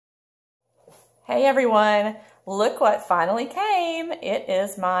Hey everyone, look what finally came. It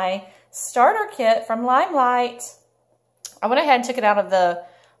is my starter kit from LimeLight. I went ahead and took it out of the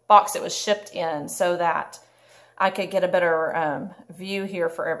box it was shipped in so that I could get a better view here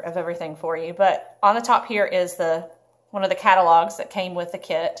of everything for you. But on the top here is one of the catalogs that came with the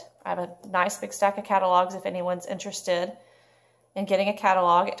kit. I have a nice big stack of catalogs if anyone's interested in getting a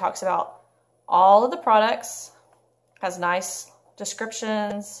catalog. It talks about all of the products, has nice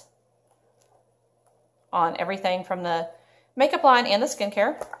descriptions on everything from the makeup line and the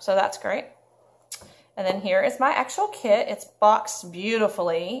skincare, so that's great. And then here is my actual kit. It's boxed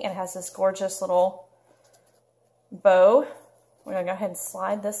beautifully. It has this gorgeous little bow. We're gonna go ahead and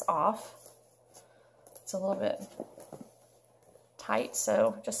slide this off. It's a little bit tight,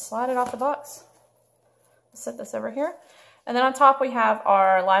 so just slide it off the box. Set this over here. And then on top we have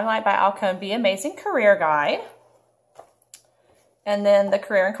our LimeLight by Alcone Be Amazing Career Guide. And then the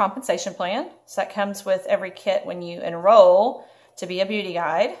career and compensation plan. So that comes with every kit when you enroll to be a beauty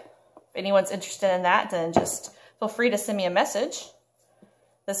guide. If anyone's interested in that, then just feel free to send me a message.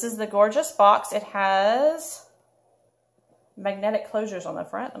 This is the gorgeous box. It has magnetic closures on the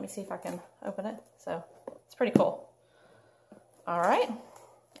front. Let me see if I can open it. So it's pretty cool. All right,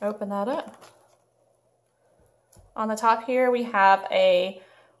 open that up. On the top here, we have a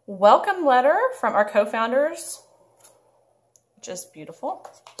welcome letter from our co-founders, which is beautiful.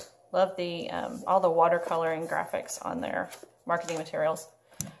 Love the all the watercoloring graphics on their marketing materials.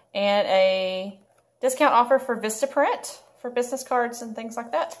 And a discount offer for Vistaprint for business cards and things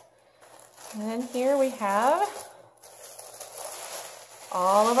like that. And then here we have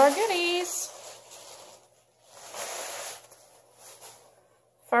all of our goodies.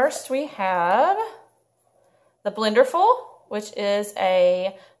 First we have the Blenderful, which is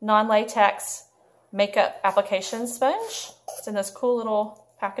a non-latex makeup application sponge. It's in this cool little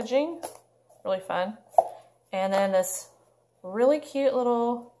packaging, really fun. And then this really cute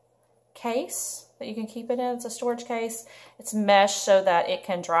little case that you can keep it in. It's a storage case. It's mesh so that it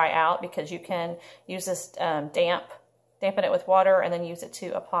can dry out, because you can use this dampen it with water and then use it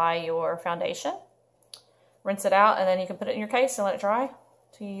to apply your foundation. Rinse it out and then you can put it in your case and let it dry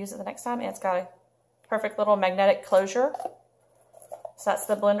till you use it the next time. And it's got a perfect little magnetic closure. So that's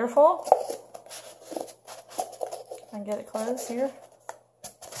the Blenderful. I can get it closed here.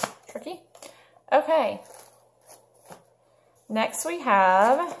 Tricky. Okay. Next we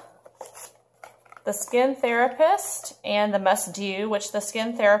have the Skin Therapist and the Must Do, which the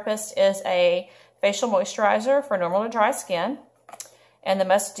Skin Therapist is a facial moisturizer for normal to dry skin. And the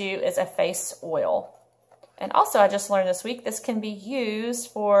Must Do is a face oil. And also, I just learned this week, this can be used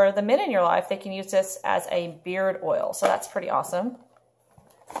for the men in your life. They can use this as a beard oil. So that's pretty awesome.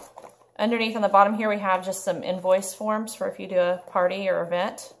 Underneath on the bottom here, we have just some invoice forms for if you do a party or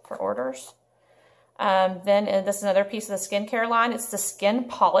event for orders. Then this is another piece of the skincare line. It's the Skin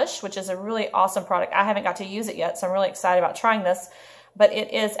Polish, which is a really awesome product. I haven't got to use it yet, so I'm really excited about trying this. But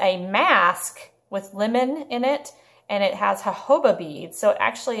it is a mask with lemon in it, and it has jojoba beads, so it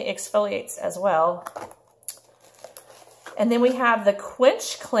actually exfoliates as well. And then we have the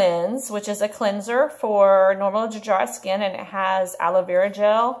Quench Cleanse, which is a cleanser for normal to dry skin, and it has aloe vera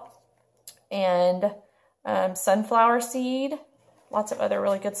gel and sunflower seed. Lots of other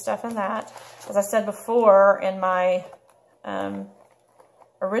really good stuff in that. As I said before in my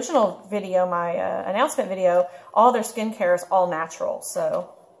original video, my announcement video, all their skincare is all natural,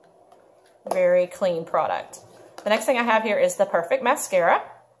 so very clean product. The next thing I have here is the Perfect Mascara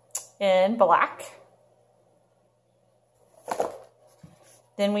in black.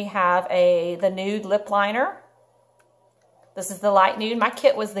 Then we have the Nude Lip Liner. This is the Light Nude. My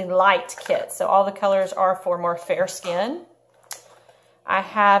kit was the light kit, so all the colors are for more fair skin. I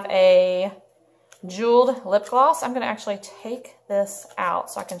have a jeweled lip gloss. I'm going to actually take this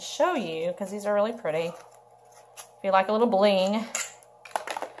out so I can show you, because these are really pretty. If you like a little bling,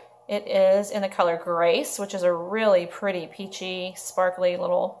 it is in the color Grace, which is a really pretty peachy, sparkly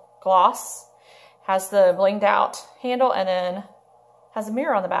little gloss. Has the blinged out handle and then has a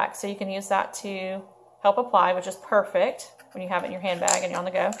mirror on the back, so you can use that to help apply, which is perfect when you have it in your handbag and you're on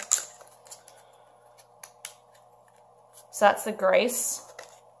the go. So that's the Grace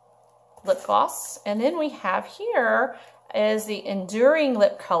lip gloss. And then we have here is the Enduring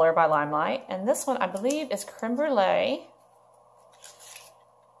Lip Color by LimeLight. And this one, I believe, is Creme Brulee.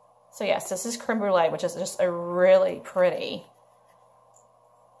 So yes, this is Creme Brulee, which is just a really pretty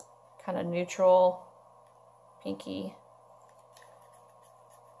kind of neutral pinky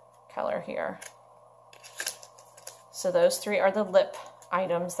color here. So those three are the lip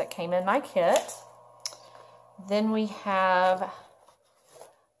items that came in my kit. Then we have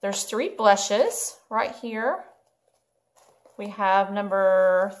There's 3 blushes right here. We have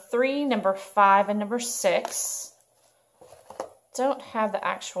number 3, number 5, and number 6. Don't have the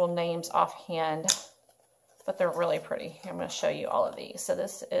actual names offhand, but they're really pretty. I'm going to show you all of these. So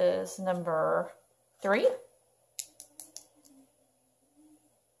this is number 3.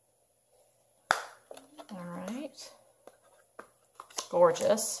 All right. It's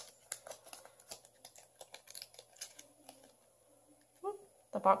gorgeous.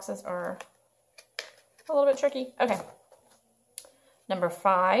 The boxes are a little bit tricky. Okay. Number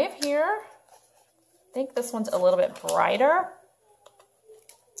 5 here. I think this one's a little bit brighter.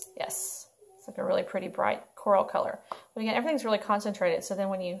 Yes. It's like a really pretty bright coral color. But again, everything's really concentrated. So then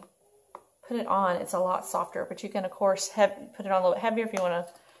when you put it on, it's a lot softer. But you can, of course, put it on a little bit heavier if you want a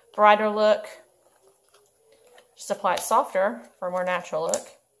brighter look. Just apply it softer for a more natural look.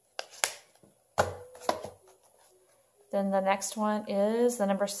 Then the next one is the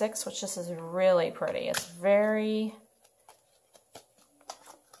number 6, which this is really pretty. It's very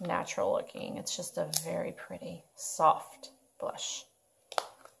natural looking. It's just a very pretty, soft blush.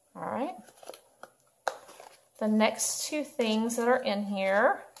 All right. The next 2 things that are in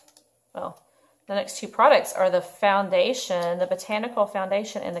here, well, the next 2 products are the foundation, the Botanical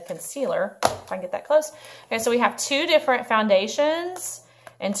Foundation, and the concealer. If I can get that close. Okay, so we have 2 different foundations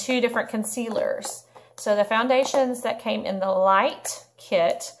and 2 different concealers. So the foundations that came in the light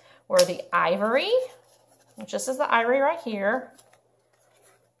kit were the Ivory, which this is the Ivory right here.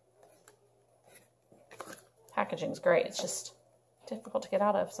 Packaging's great. It's just difficult to get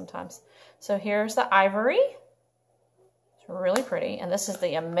out of sometimes. So here's the Ivory. It's really pretty. And this is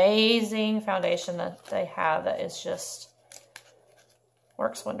the amazing foundation that they have that is just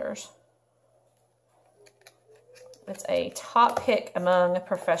works wonders. It's a top pick among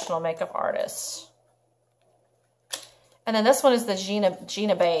professional makeup artists. And then this one is the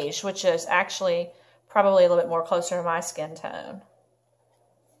Gina Beige, which is actually probably a little bit more closer to my skin tone.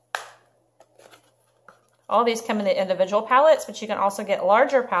 All these come in the individual palettes, but you can also get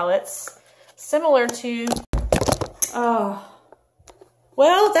larger palettes similar to... Oh,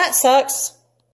 well, that sucks.